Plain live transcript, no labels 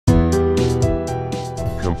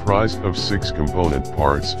comprised of 6 component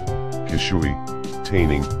parts: Kishui,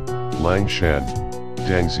 Taining, Langshan,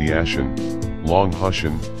 Dangxiashan,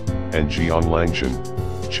 Longhushan, and Jianlangshan.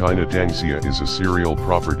 China. Danxia is a cereal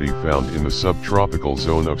property found in the subtropical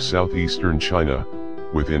zone of southeastern China,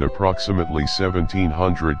 within approximately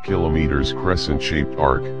 1700 kilometers crescent-shaped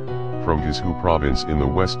arc, from Guizhou province in the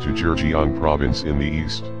west to Zhejiang province in the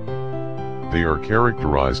east. They are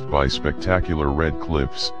characterized by spectacular red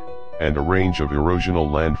cliffs, and a range of erosional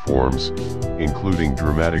landforms, including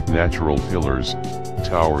dramatic natural pillars,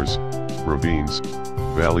 towers, ravines,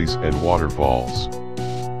 valleys and waterfalls.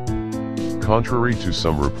 Contrary to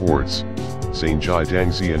some reports, Zhangjie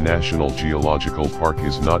Danxia National Geological Park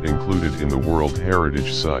is not included in the World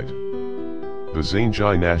Heritage Site. The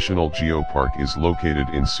Zhangjie National Geopark is located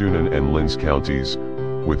in Sunan and Linz counties,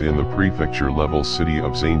 within the prefecture-level city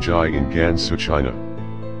of Zhangjie in Gansu, China.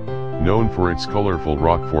 Known for its colorful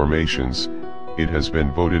rock formations, it has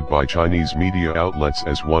been voted by Chinese media outlets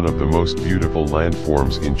as one of the most beautiful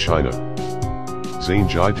landforms in China.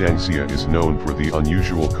 Zhangjie Danxia is known for the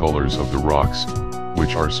unusual colors of the rocks,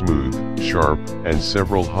 which are smooth, sharp, and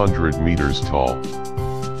several hundred meters tall.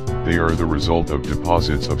 They are the result of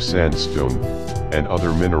deposits of sandstone, and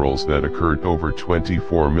other minerals that occurred over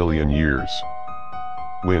 24 million years.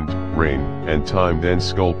 Wind, rain, and time then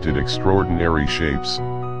sculpted extraordinary shapes,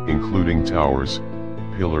 including towers,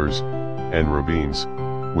 pillars, and ravines,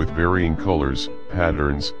 with varying colors,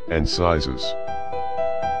 patterns, and sizes.